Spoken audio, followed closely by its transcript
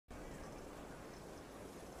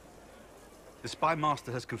The spy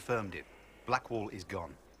master has confirmed it. Blackwall is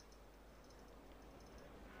gone.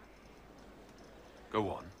 Go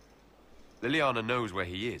on. Liliana knows where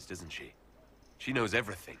he is, doesn't she? She knows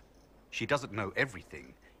everything. She doesn't know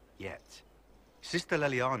everything, yet. Sister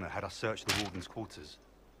Liliana had us search the Warden's quarters.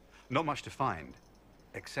 Not much to find,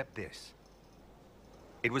 except this.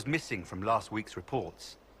 It was missing from last week's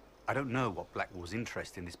reports. I don't know what Blackwall's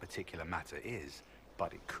interest in this particular matter is,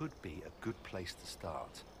 but it could be a good place to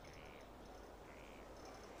start.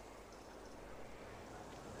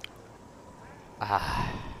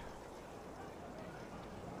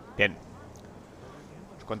 Bien.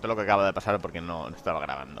 Os cuento lo que acaba de pasar porque no estaba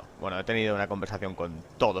grabando. Bueno, he tenido una conversación con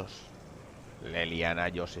todos. Leliana,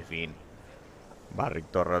 Josephine,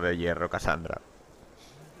 Barrick, Torre de Hierro, Cassandra.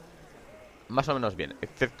 Más o menos bien,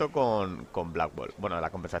 excepto con Blackwall. Bueno, la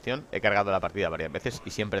conversación he cargado la partida varias veces y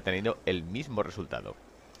siempre he tenido el mismo resultado.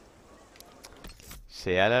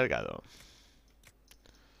 Se ha alargado.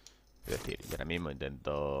 Es decir, yo ahora mismo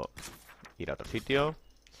intento ir a otro sitio.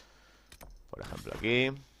 Por ejemplo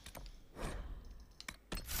aquí.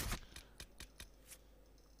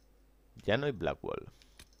 Ya no hay Blackwall.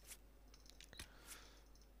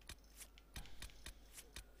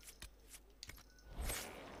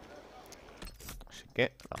 Así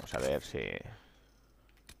que vamos a ver si...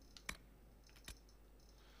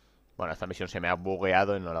 Bueno, esta misión se me ha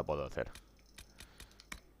bugueado y no la puedo hacer.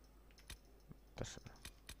 Entonces...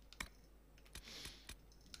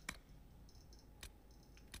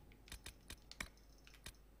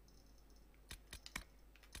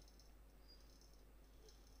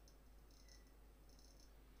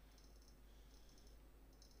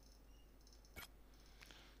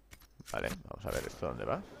 Vale, vamos a ver esto dónde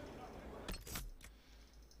va.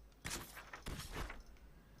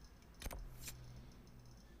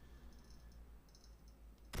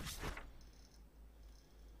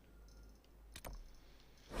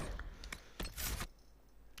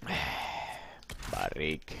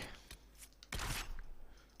 Barrick.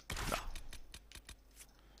 No.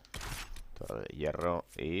 Torre de hierro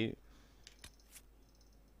y...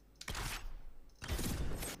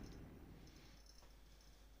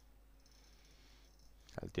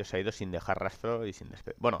 El tío se ha ido sin dejar rastro y sin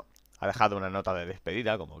despedir. Bueno, ha dejado una nota de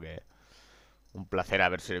despedida, como que un placer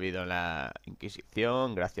haber servido en la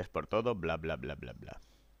Inquisición, gracias por todo, bla bla bla bla bla.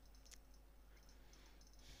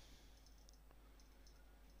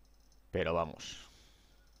 Pero vamos,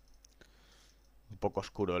 un poco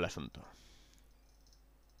oscuro el asunto.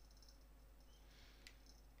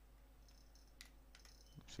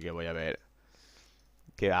 Así que voy a ver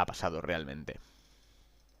qué ha pasado realmente.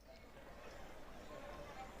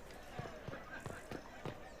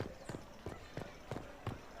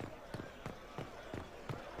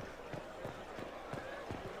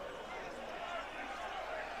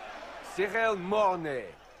 Cyril Mornay,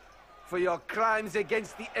 for your crimes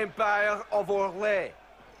against the Empire of Orlais.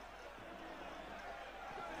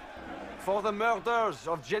 For the murders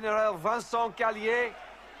of General Vincent Callier,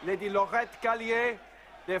 Lady Laurette Callier,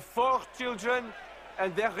 their 4 children,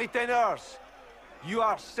 and their retainers. You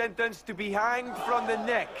are sentenced to be hanged from the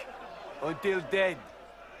neck until dead.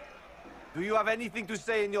 Do you have anything to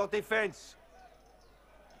say in your defense?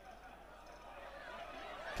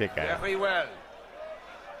 Very well.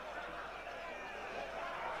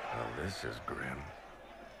 Oh, this is grim.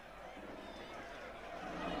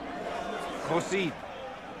 Proceed.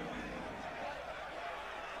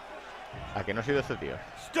 ¿A qué no ha sido este tío?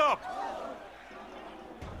 Stop!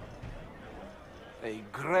 A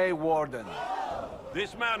Grey Warden.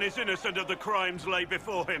 This man is innocent of the crimes laid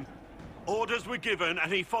before him. Orders were given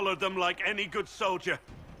and he followed them like any good soldier.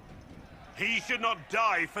 He should not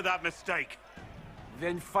die for that mistake.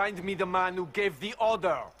 Then find me the man who gave the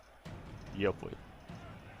order. Yo fui.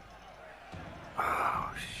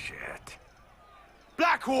 Oh, shit.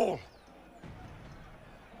 Blackwall!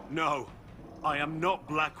 No, I am not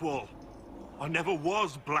Blackwall. I never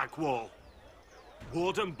was Blackwall.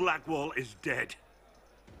 Warden Blackwall is dead,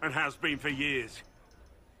 and has been for years.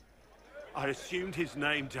 I assumed his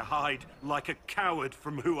name to hide like a coward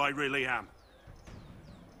from who I really am.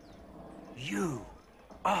 You,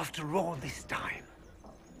 after all this time.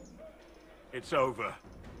 It's over.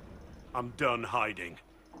 I'm done hiding.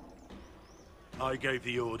 I gave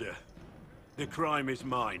the order. The crime is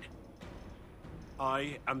mine.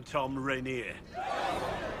 I am Tom Rainier.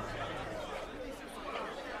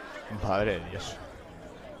 Madre de Dios.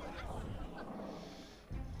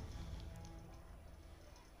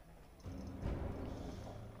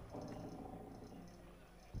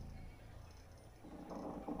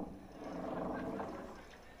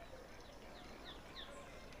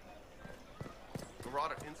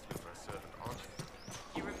 Marauder instruments are servant, aren't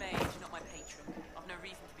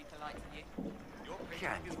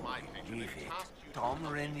can't believe it. Tom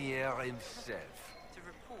Rainier himself. To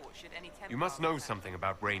report should any You must know something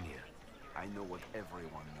about Rainier. I know what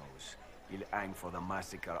everyone knows. He'll hang for the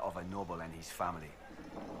massacre of a noble and his family.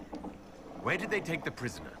 Where did they take the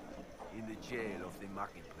prisoner? In the jail of the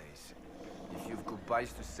marketplace. If you've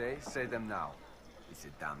goodbyes to say them now. It's a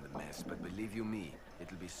damned mess, but believe you me,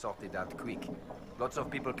 it'll be sorted out quick. Lots of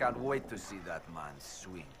people can't wait to see that man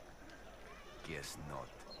swing. Guess not.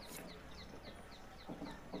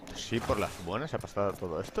 Sí, por las buenas ha pasado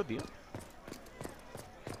todo esto, tío.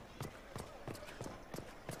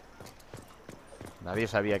 Nadie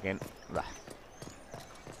sabía que... Bah.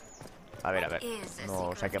 A ver,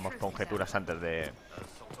 no saquemos conjeturas antes de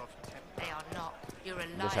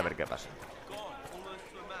saber qué pasa.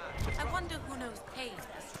 I wonder who knows pain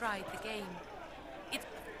astride the game.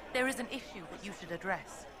 There is an issue that you should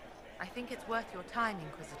address. I think it's worth your time,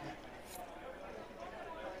 Inquisitor.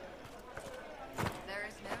 There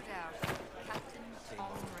is no doubt. Captain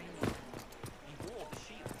Tom Rainier. He wore the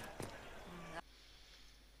shield.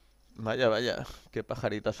 Vaya, vaya, qué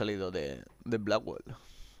pajarito ha salido de Blackwell.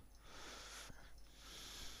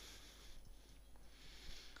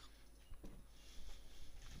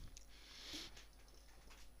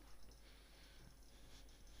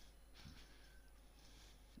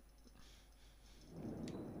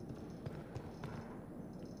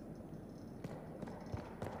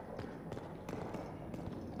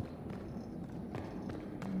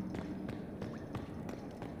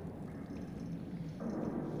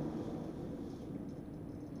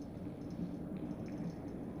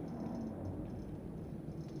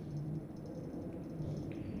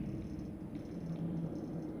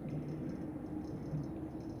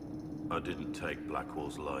 I didn't take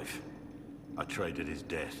Blackwell's life. I traded his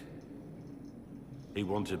death. He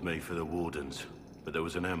wanted me for the Wardens, but there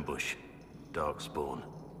was an ambush. Darkspawn.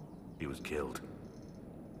 He was killed.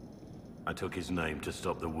 I took his name to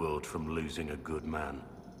stop the world from losing a good man.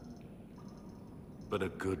 But a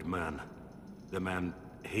good man, the man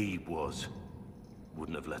he was,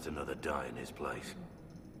 wouldn't have let another die in his place.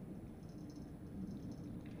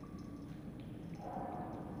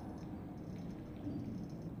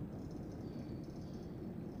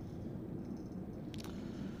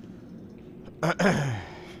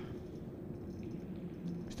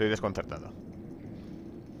 Estoy desconcertado.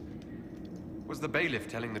 Was the bailiff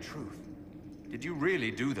telling the truth? Did you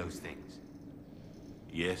really do those things?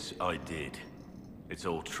 Yes, I did. It's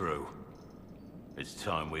all true. It's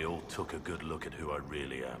time we all took a good look at who I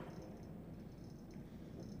really am.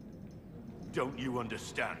 Don't you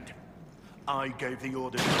understand? I gave the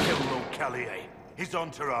order to kill Lord Callier, his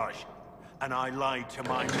entourage, and I lied to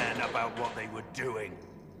my men about what they were doing.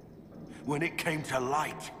 When it came to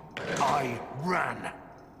light, I ran.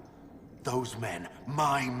 Those men,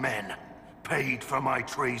 my men, paid for my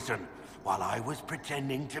treason, while I was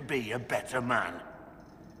pretending to be a better man.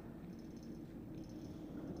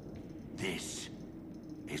 This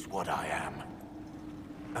is what I am.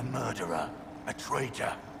 A murderer, a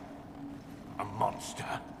traitor, a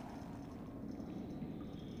monster.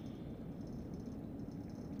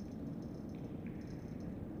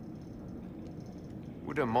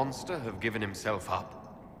 Would a monster have given himself up?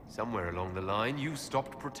 Somewhere along the line, you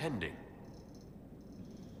stopped pretending.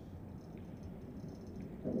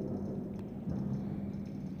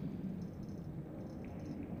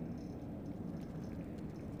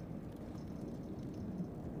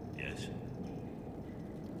 Yes.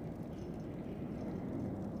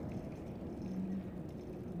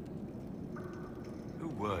 Who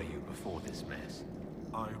were you before this mess?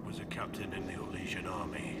 I was a captain in the Orlesian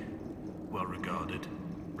army. Well regarded,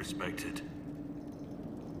 respected.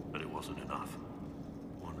 But it wasn't enough.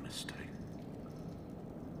 One mistake.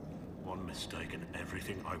 One mistake and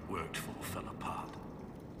everything I worked for fell apart.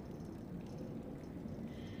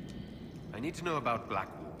 I need to know about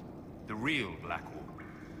Blackwall. The real Blackwall.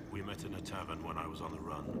 We met in a tavern when I was on the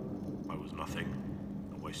run. I was nothing,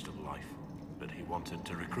 a waste of life. But he wanted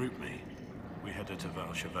to recruit me. We headed to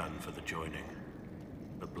Valshavan for the joining.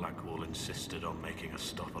 But Blackwall insisted on making a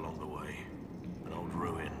stop along the way. An old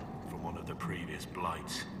ruin from one of the previous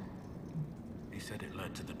blights. He said it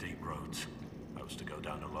led to the deep roads. I was to go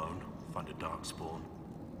down alone, find a darkspawn,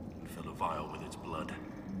 and fill a vial with its blood.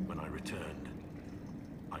 When I returned,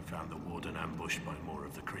 I found the warden ambushed by more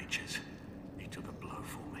of the creatures. He took a blow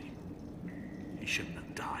for me. He shouldn't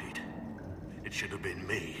have died. It should have been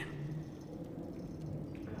me.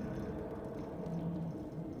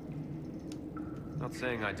 Not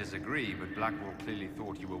saying I disagree, but Blackwall clearly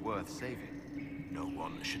thought you were worth saving. No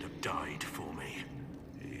one should have died for me.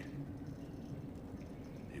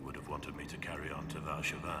 He would have wanted me to carry on to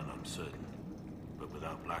Valshavan, I'm certain. But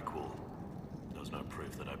without Blackwall, there was no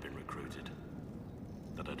proof that I'd been recruited.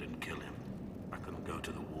 That I didn't kill him. I couldn't go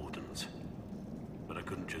to the Wardens. But I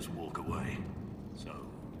couldn't just walk away. So,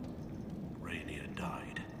 Rainier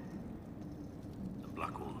died. And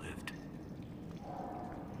Blackwall lived.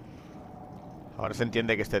 Ahora se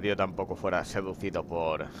entiende que este tío tampoco fuera seducido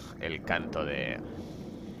por el canto del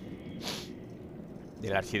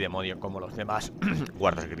archidemonio como los demás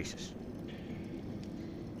guardas grises.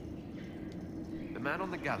 The man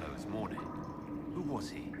on the gallows, Mornay. Who was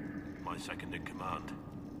he? My second in command.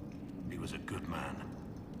 He was a good man.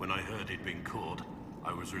 When I heard he'd been caught,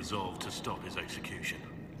 I was resolved to stop his execution.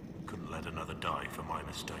 Couldn't let another die for my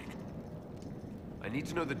mistake. I need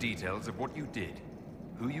to know the details of what you did.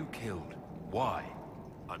 Who you killed. Why?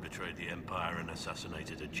 I betrayed the Empire and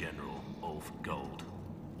assassinated a general, Ulf Gold.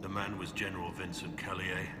 The man was General Vincent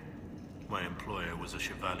Callier. My employer was a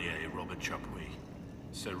Chevalier, Robert Chapuis.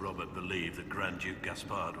 Sir Robert believed that Grand Duke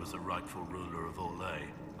Gaspard was the rightful ruler of Orlais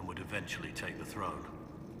and would eventually take the throne.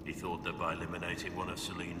 He thought that by eliminating one of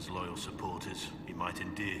Celine's loyal supporters, he might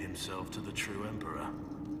endear himself to the true Emperor.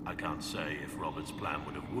 I can't say if Robert's plan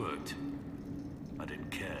would have worked. I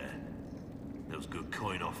didn't care. There was good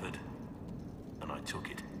coin offered, and I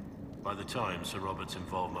took it. By the time Sir Robert's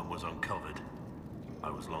involvement was uncovered, I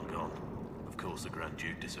was long gone. Of course, the Grand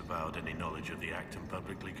Duke disavowed any knowledge of the act and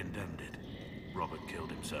publicly condemned it. Robert killed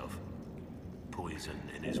himself. Poison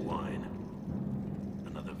in his wine.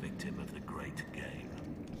 Another victim of the great game.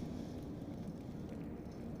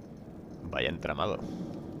 Vaya entramado.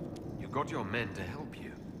 You got your men to help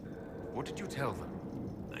you. What did you tell them?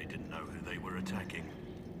 They didn't know who they were attacking.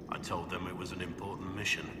 I told them it was an important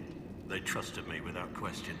mission. They trusted me without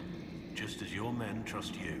question, just as your men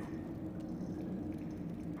trust you.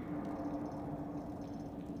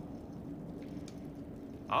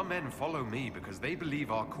 Our men follow me because they believe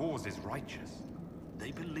our cause is righteous.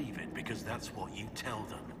 They believe it because that's what you tell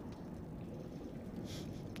them.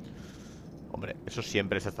 Hombre, eso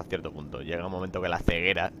siempre es hasta cierto punto. Llega un momento que la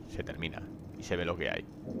ceguera se termina y se ve lo que hay.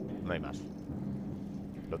 No hay más.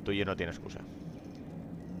 Lo tuyo no tiene excusa.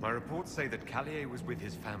 My reports say that Callier was with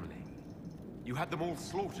his family. You had them all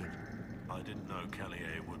slaughtered. I didn't know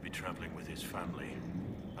Callier would be traveling with his family.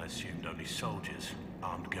 I assumed only soldiers,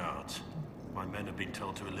 armed guards. My men had been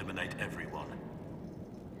told to eliminate everyone.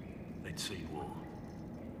 They'd seen war.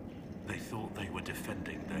 They thought they were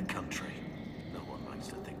defending their country. No one likes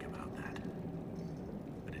to think about that.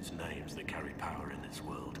 But it's names that carry power in this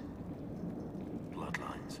world.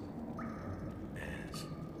 Bloodlines. Heirs.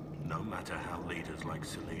 No matter how leaders like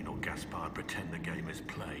Celine or Gaspard pretend the game is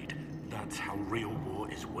played, that's how real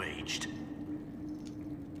war is waged.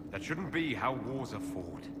 That shouldn't be how wars are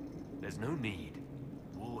fought. There's no need.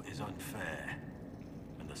 War is unfair,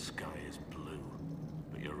 and the sky is blue.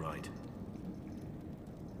 But you're right.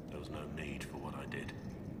 There was no need for what I did.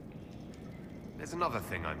 There's another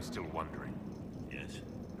thing I'm still wondering. Yes?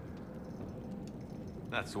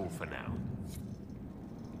 That's all for now.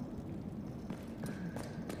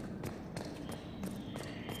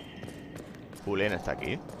 Julián está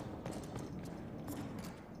aquí.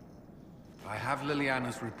 I have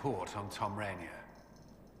Liliana's report on Tom Rainier.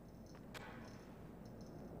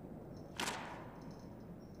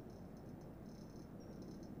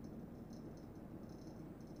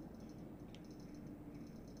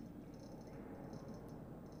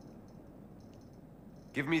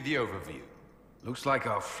 Give me the overview. Looks like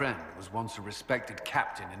our friend was once a respected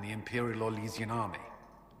captain in the Imperial Orlesian army.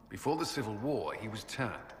 Before the Civil War, he was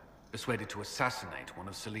turned, persuaded to assassinate one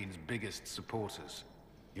of Celine's biggest supporters.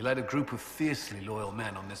 He led a group of fiercely loyal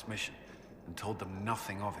men on this mission, and told them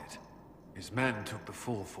nothing of it. His men took the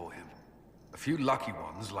fall for him. A few lucky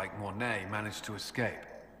ones, like Mornay, managed to escape.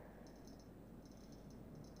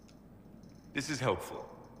 This is helpful,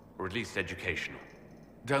 or at least educational.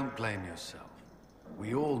 Don't blame yourself.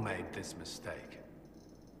 We all made this mistake.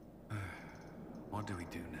 What do we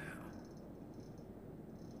do now?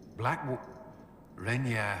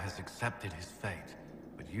 Rainier has accepted his fate,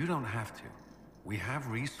 but you don't have to. We have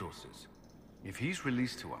resources. If he's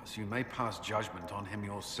released to us, you may pass judgment on him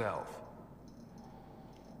yourself.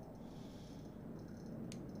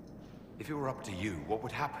 If it were up to you, what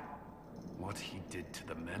would happen? What he did to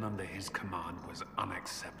the men under his command was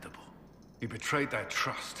unacceptable. He betrayed their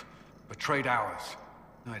trust, betrayed ours.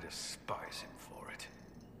 I despise him for it.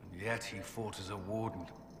 And yet he fought as a warden,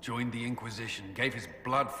 joined the Inquisition, gave his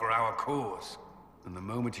blood for our cause. And the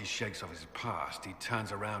moment he shakes off his past, he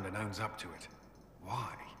turns around and owns up to it.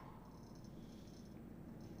 Why?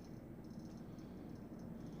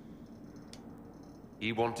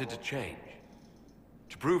 He wanted to change.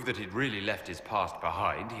 To prove that he'd really left his past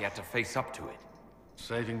behind, he had to face up to it.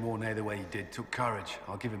 Saving Mornay the way he did took courage,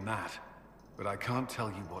 I'll give him that. But I can't tell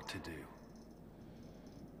you what to do.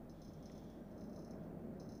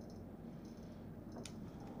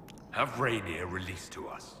 Have Rainier released to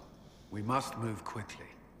us. We must move quickly.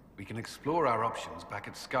 We can explore our options back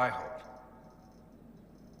at Skyhold.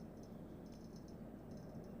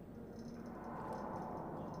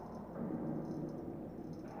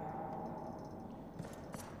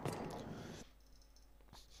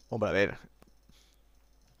 Hombre, a ver.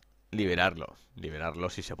 Liberarlo. Liberarlo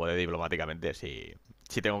si se puede diplomáticamente. Si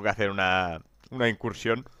tengo que hacer una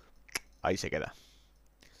incursión, ahí se queda.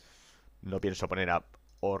 No pienso poner a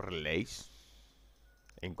Orleis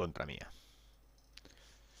en contra mía.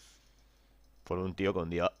 Por un tío que un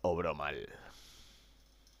día obró mal.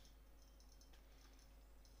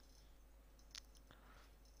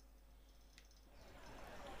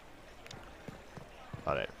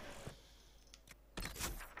 A ver.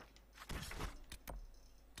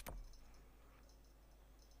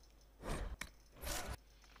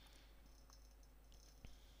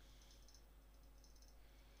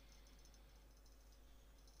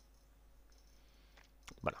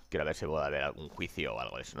 Bueno, quiero ver si puede haber algún juicio o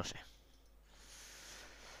algo de eso, no sé.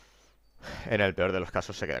 En el peor de los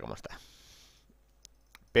casos se queda como está.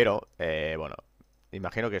 Pero, bueno,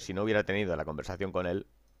 imagino que si no hubiera tenido la conversación con él,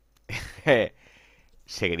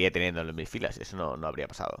 seguiría teniéndolo en mis filas. Eso no habría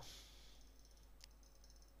pasado.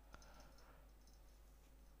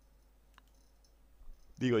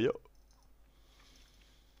 Digo yo.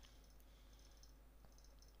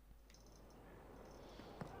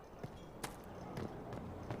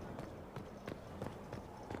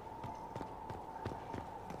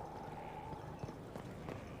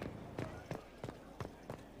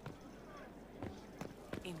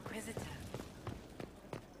 Inquisitor.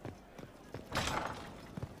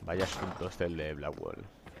 Vaya asunto este el de Blackwall.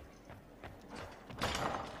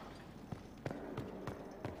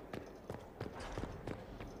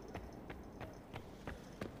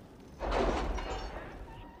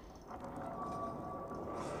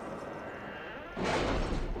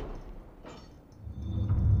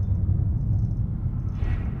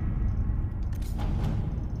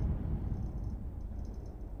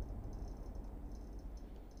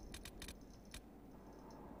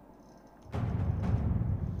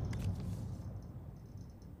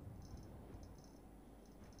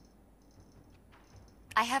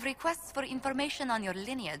 I have requests for information on your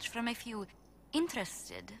lineage from a few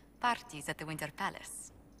interested parties at the Winter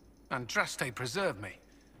Palace. Andraste, preserve me.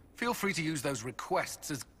 Feel free to use those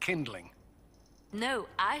requests as kindling. No,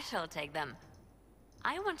 I shall take them.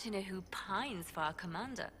 I want to know who pines for our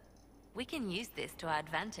commander. We can use this to our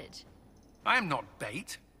advantage. I am not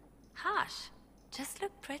bait. Hush. Just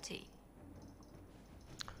look pretty.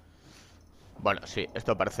 Bueno, sí,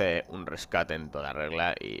 esto parece un rescate en toda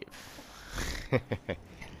regla y...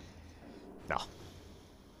 No.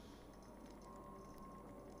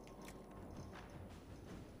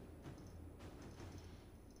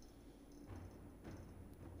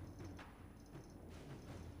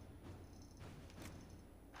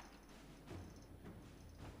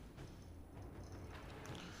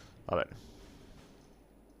 A ver.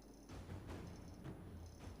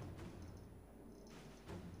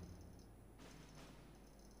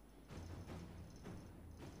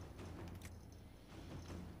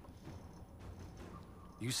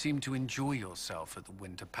 You seem to enjoy yourself at the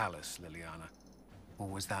Winter Palace, Liliana. Or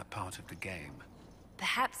was that part of the game?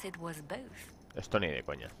 Perhaps it was both. Esto ni de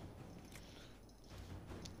coña.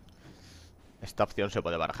 Esta opción se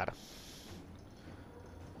puede barajar.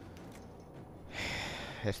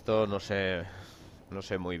 Esto no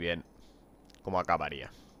sé muy bien cómo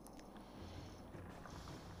acabaría.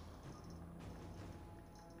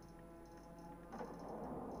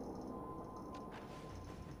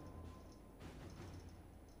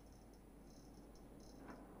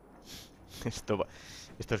 Esto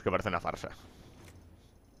es que parece una farsa.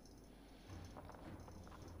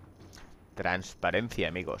 Transparencia,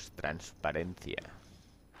 amigos. Transparencia.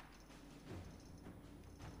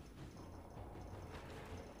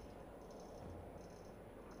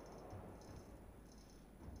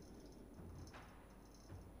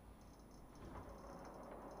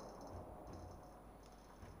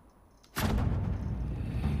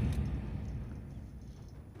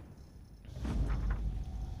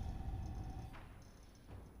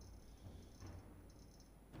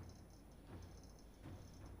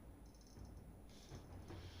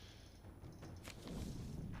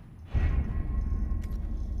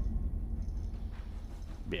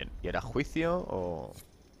 Bien, ¿y era juicio o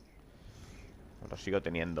lo sigo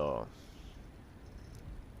teniendo?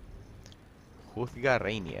 Juzga a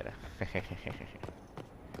Rainier.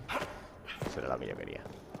 Eso era lo que yo quería.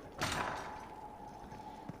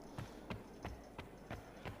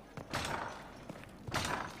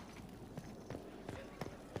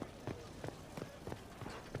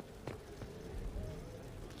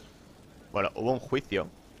 Bueno, hubo un juicio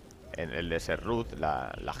en el de Serruth,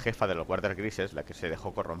 la jefa de los guardias grises, la que se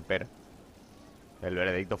dejó corromper. El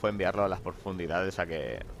veredicto fue enviarlo a las profundidades a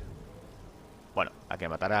que... Bueno, a que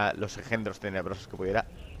matara los engendros tenebrosos que pudiera.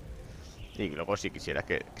 Y luego si quisiera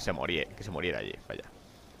que se muriera allí, vaya.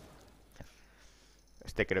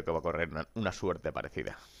 Este creo que va a correr una suerte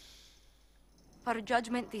parecida. For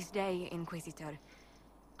judgment this day, Inquisitor,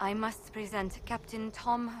 I must present Captain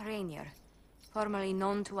Tom Rainier, formerly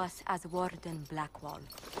known to us as Warden Blackwall.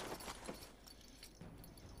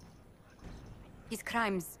 His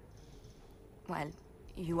crimes... well,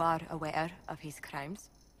 you are aware of his crimes.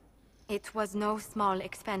 It was no small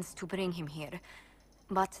expense to bring him here,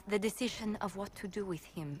 but the decision of what to do with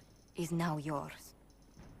him is now yours.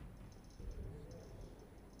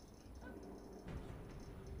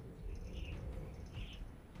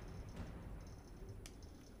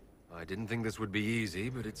 I didn't think this would be easy,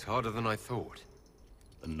 but it's harder than I thought.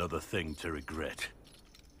 Another thing to regret.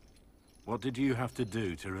 What did you have to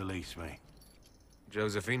do to release me?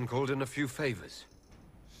 Josephine called in a few favors.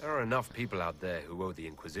 There are enough people out there who owe the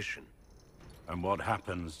Inquisition. And what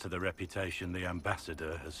happens to the reputation the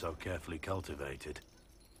Ambassador has so carefully cultivated?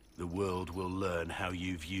 The world will learn how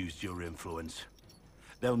you've used your influence.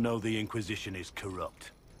 They'll know the Inquisition is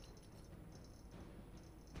corrupt.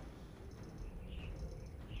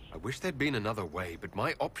 I wish there'd been another way, but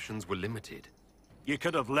my options were limited. You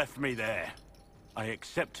could have left me there. I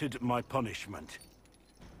accepted my punishment.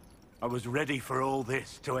 I was ready for all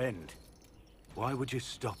this to end. Why would you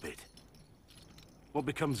stop it? What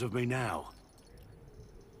becomes of me now?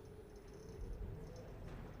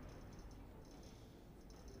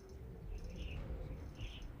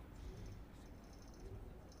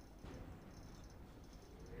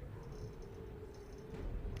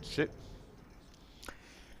 Sí.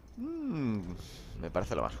 Me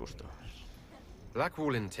parece lo más justo.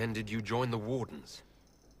 Blackwall intended you join the Wardens.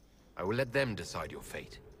 I will let them decide your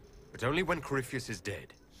fate, but only when Corypheus is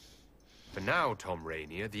dead. For now, Tom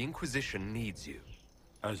Rainier, the Inquisition needs you.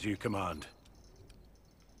 As you command.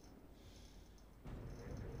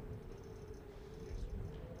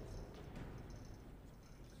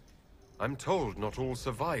 I'm told not all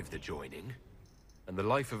survive the joining, and the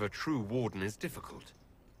life of a true Warden is difficult.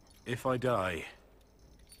 If I die,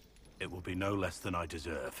 it will be no less than I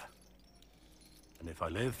deserve. And if I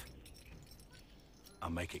live,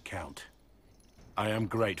 I'll make it count. I am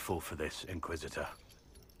grateful for this, Inquisitor.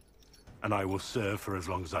 And I will serve for as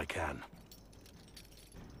long as I can.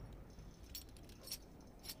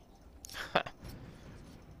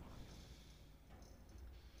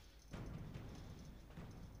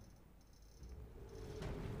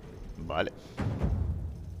 Vale.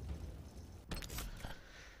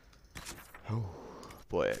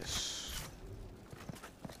 Pues...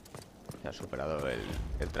 ya ha superado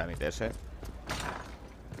el trámite ese.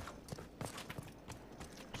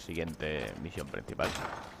 Siguiente misión principal.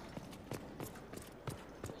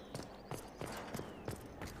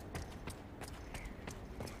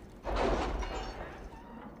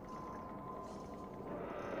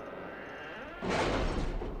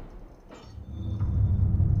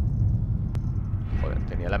 Joder,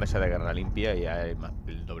 tenía la mesa de guerra limpia y hay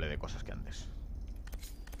el doble de cosas que antes.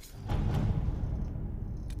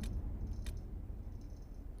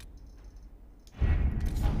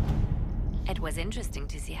 It was interesting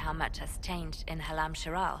to see how much has changed in Halam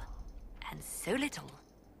Shiral. And so little.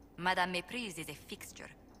 Madame Méprise is a fixture.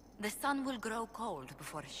 The sun will grow cold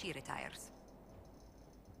before she retires.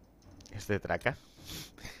 ¿Es de traca?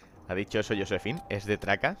 ¿Ha dicho eso Josephine? ¿Es de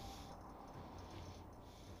traca?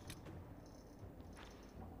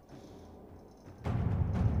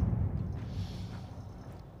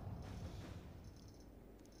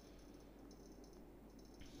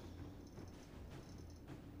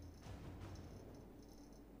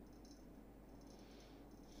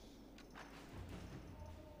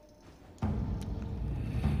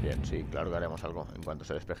 Bien, sí, claro que haremos algo en cuanto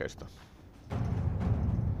se despeje esto.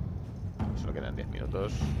 Solo quedan 10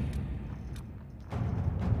 minutos.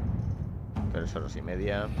 3 horas y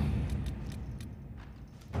media.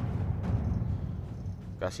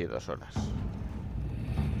 Casi 2 horas.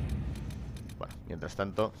 Bueno, mientras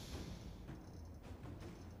tanto...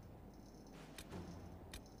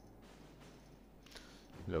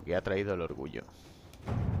 lo que ha traído el orgullo.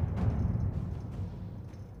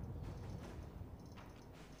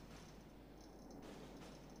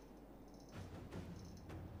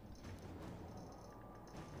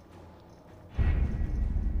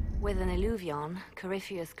 With an Illuvion,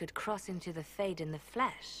 Corypheus could cross into the Fade in the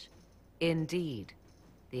flesh. Indeed.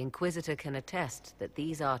 The Inquisitor can attest that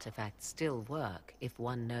these artifacts still work if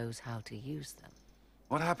one knows how to use them.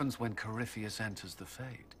 What happens when Corypheus enters the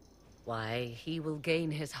Fade? Why, he will gain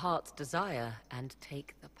his heart's desire and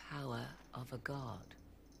take the power of a god.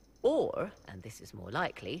 Or, and this is more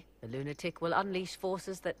likely, the lunatic will unleash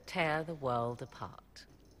forces that tear the world apart.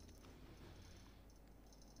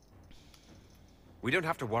 We don't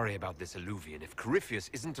have to worry about this Illuvion if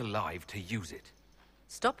Corypheus isn't alive to use it.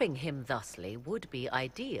 Stopping him thusly would be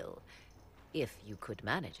ideal, if you could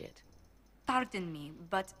manage it. Pardon me,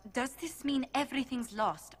 but does this mean everything's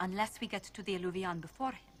lost unless we get to the Illuvion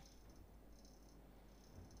before him?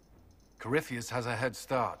 Corypheus has a head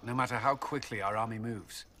start, no matter how quickly our army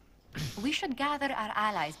moves. We should gather our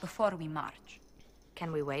allies before we march.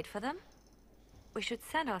 Can we wait for them? We should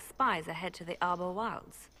send our spies ahead to the Arbor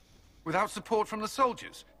Wilds. Without support from the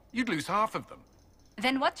soldiers, you'd lose half of them.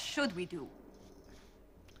 Then what should we do?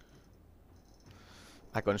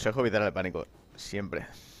 Aconsejo evitar el pánico. Siempre.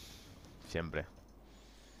 Siempre.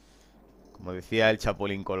 Como decía el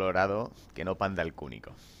Chapulín Colorado, que no panda el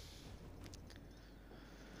cúnico.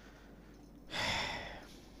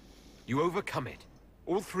 You overcome it.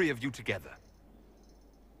 All three of you together.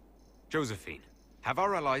 Josephine, have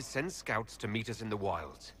our allies send scouts to meet us in the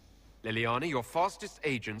wilds. Leliana, your fastest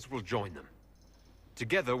agents will join them.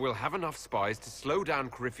 Together, we'll have enough spies to slow down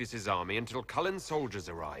Corypheus' army until Cullen's soldiers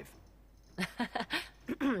arrive.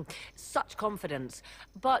 Such confidence.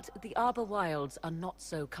 But the Arbor Wilds are not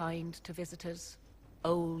so kind to visitors.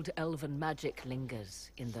 Old elven magic lingers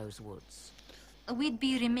in those woods. We'd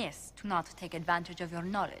be remiss to not take advantage of your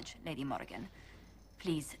knowledge, Lady Morgan.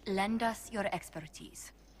 Please, lend us your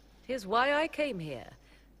expertise. 'Tis why I came here,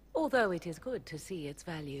 although it is good to see its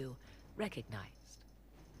value recognized.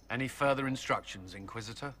 Any further instructions,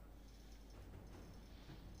 Inquisitor?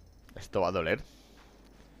 Esto va a doler.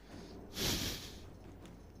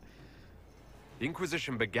 The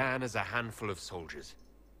Inquisition began as a handful of soldiers.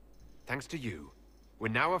 Thanks to you, we're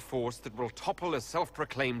now a force that will topple a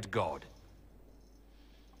self-proclaimed god.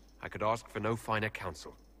 I could ask for no finer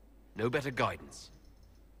counsel, no better guidance.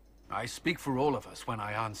 I speak for all of us when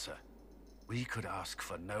I answer. We could ask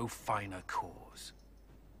for no finer cause.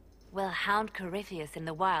 We'll hound Corypheus in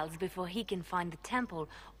the wilds before he can find the temple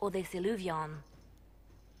or this Illuvion.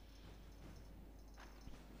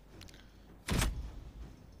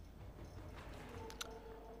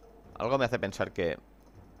 Algo me hace pensar que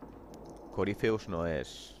Corypheus no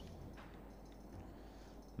es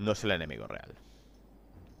el enemigo real.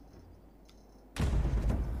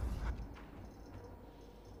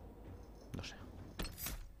 No sé.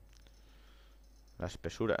 La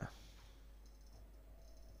espesura.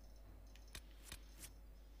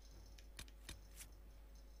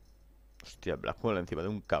 Hostia, Blackwell encima de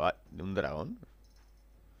un caballo, de un dragón.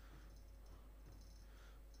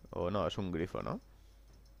 O no, es un grifo, ¿no?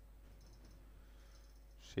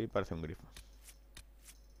 Sí, parece un grifo.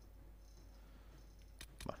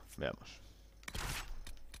 Bueno, veamos.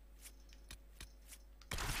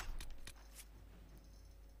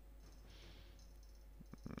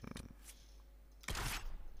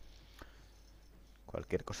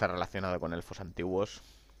 Cualquier cosa relacionada con elfos antiguos.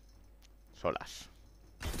 Solas.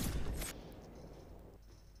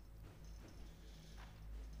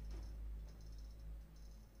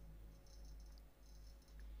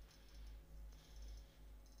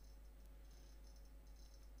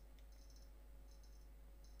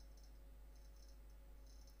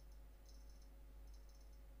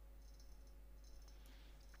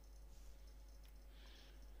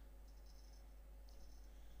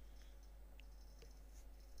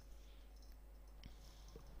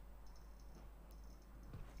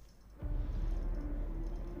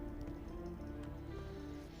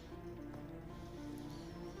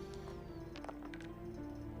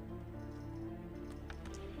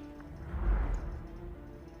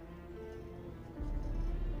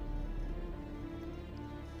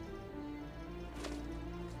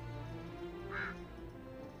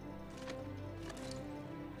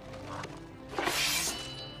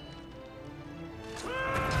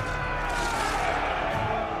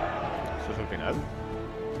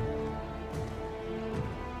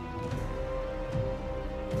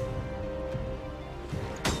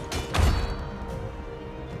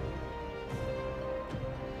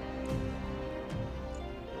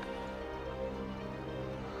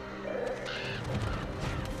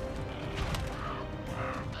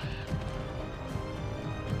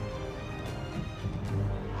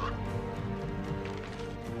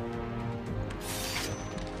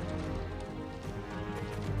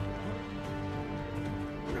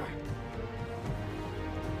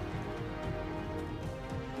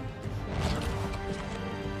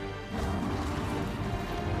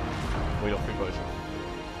 Muy lógico eso.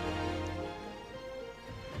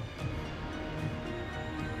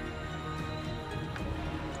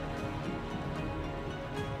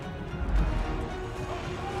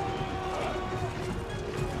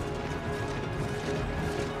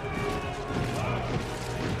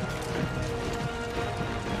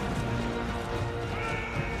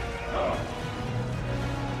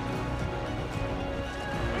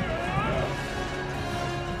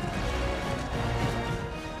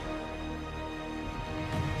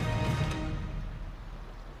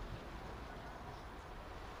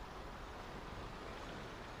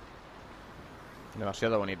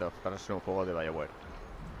 Demasiado bonito para ser un juego de BioWare.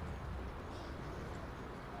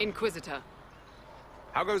 Inquisitor.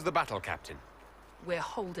 How goes the battle, Captain? We're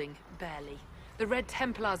holding, barely. The Red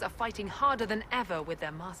Templars are fighting harder than ever with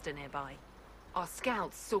their master nearby. Our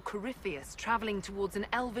scouts saw Corypheus traveling towards an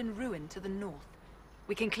elven ruin to the north.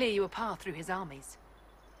 We can clear you a path through his armies.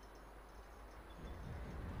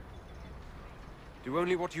 Do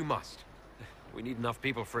only what you must. We need enough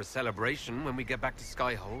people for a celebration when we get back to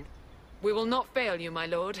Skyhold. We will not fail you, my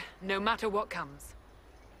lord, no matter what comes.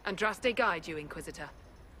 Andraste guide you, Inquisitor.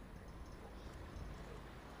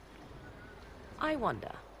 I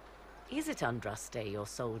wonder, is it Andraste your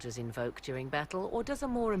soldiers invoke during battle, or does a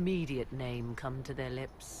more immediate name come to their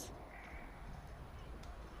lips?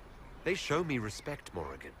 They show me respect,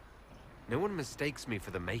 Morrigan. No one mistakes me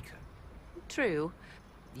for the Maker. True.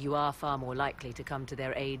 You are far more likely to come to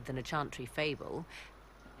their aid than a chantry fable.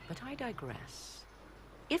 But I digress.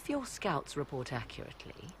 If your scouts report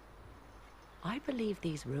accurately, I believe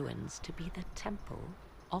these ruins to be the Temple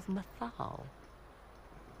of Mathal.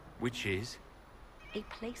 Which is? A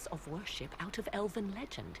place of worship out of elven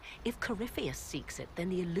legend. If Corypheus seeks it, then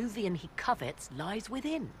the Illuvian he covets lies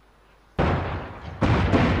within.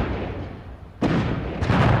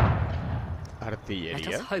 Artillería.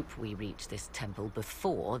 Let us hope we reach this temple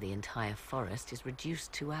before the entire forest is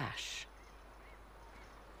reduced to ash.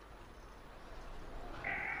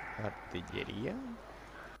 Artillería.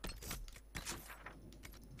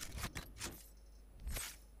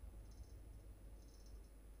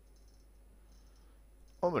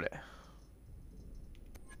 Hombre.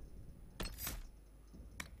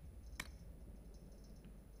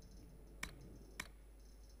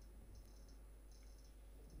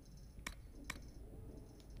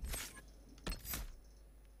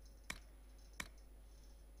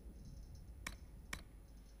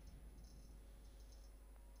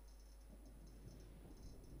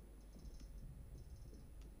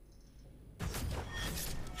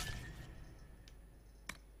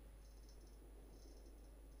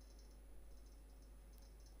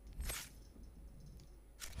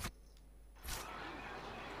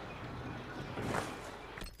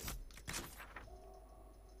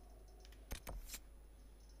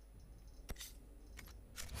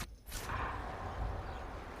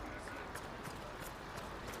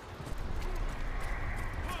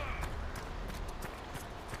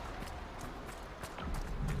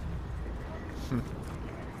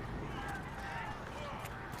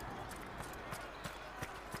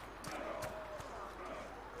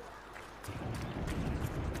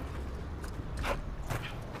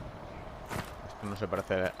 Esto no se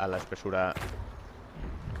parece a la espesura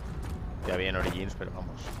que había en Origins, pero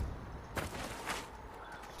vamos.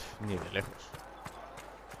 Ni de lejos.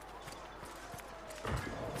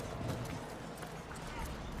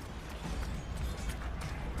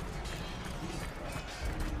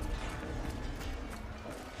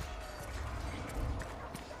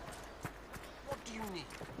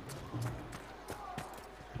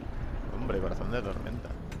 Hombre, corazón de tormenta.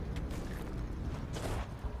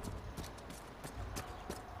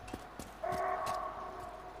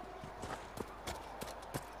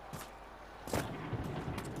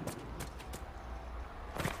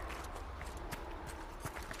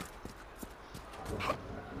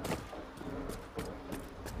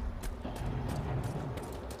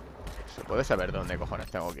 ¿Se puede saber dónde cojones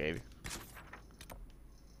tengo que ir?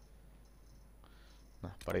 No,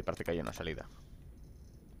 por ahí parece que hay una salida.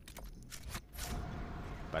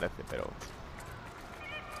 Parece, pero...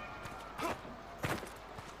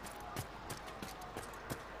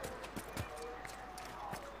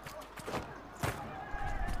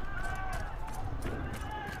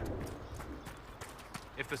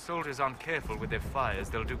 If the soldiers aren't careful with their fires,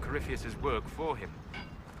 they'll do Corypheus's work for him.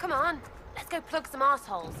 Come on, let's go plug some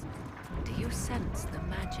assholes. Do you sense the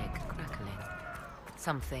magic crackling?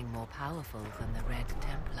 Something more powerful than the Red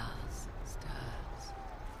Templars stirs.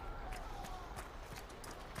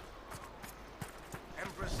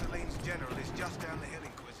 Empress Celine's general is just down the hill,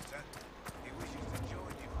 Inquisitor. He wishes to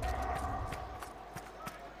join you.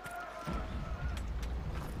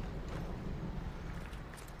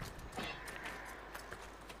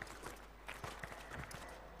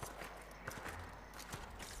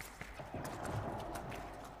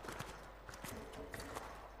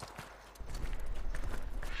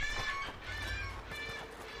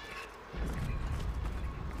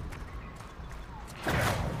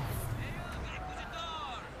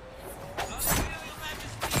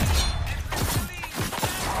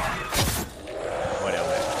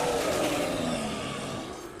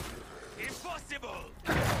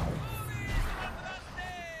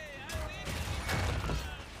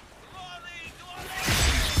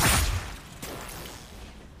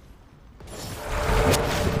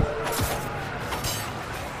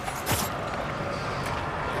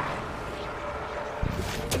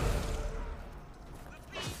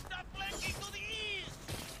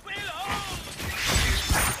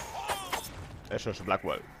 Eso es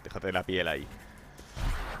Blackwall. Déjate la piel ahí.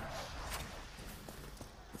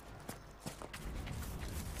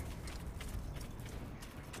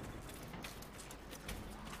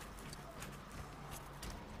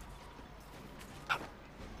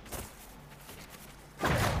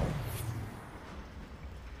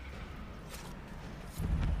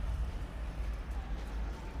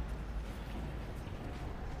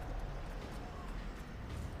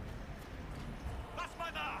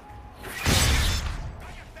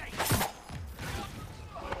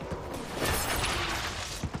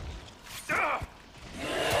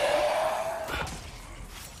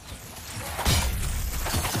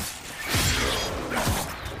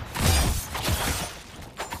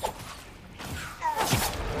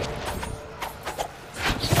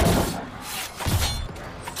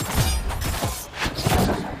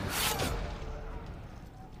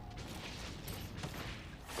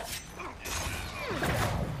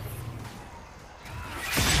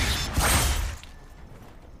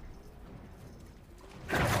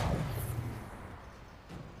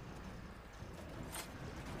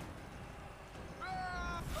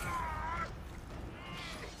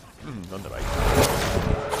 ¿Dónde vais?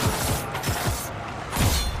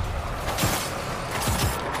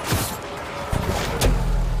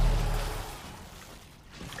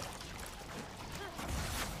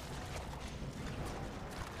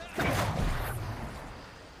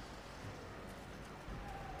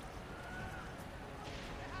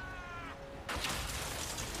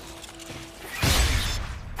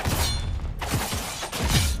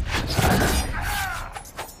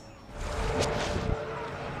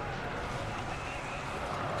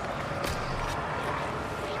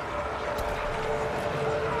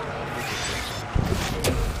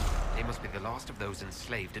 Of those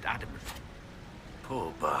enslaved at Adamant.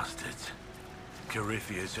 Poor bastards.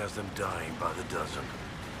 Corypheus has them dying by the dozen.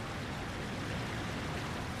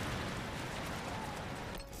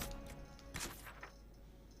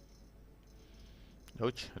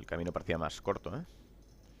 Ouch, el camino parecía más corto, ¿eh?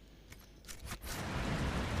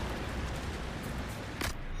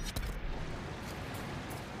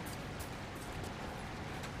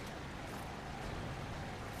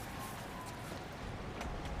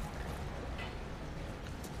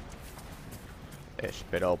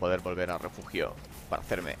 Espero poder volver al refugio para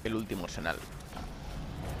hacerme el último arsenal.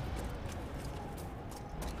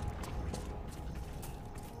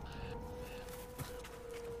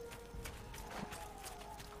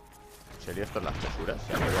 ¿En serio esto es las tesuras?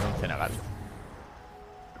 Se ha un cenagal.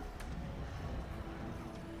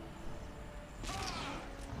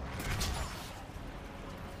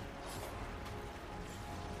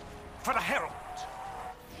 For the Herald!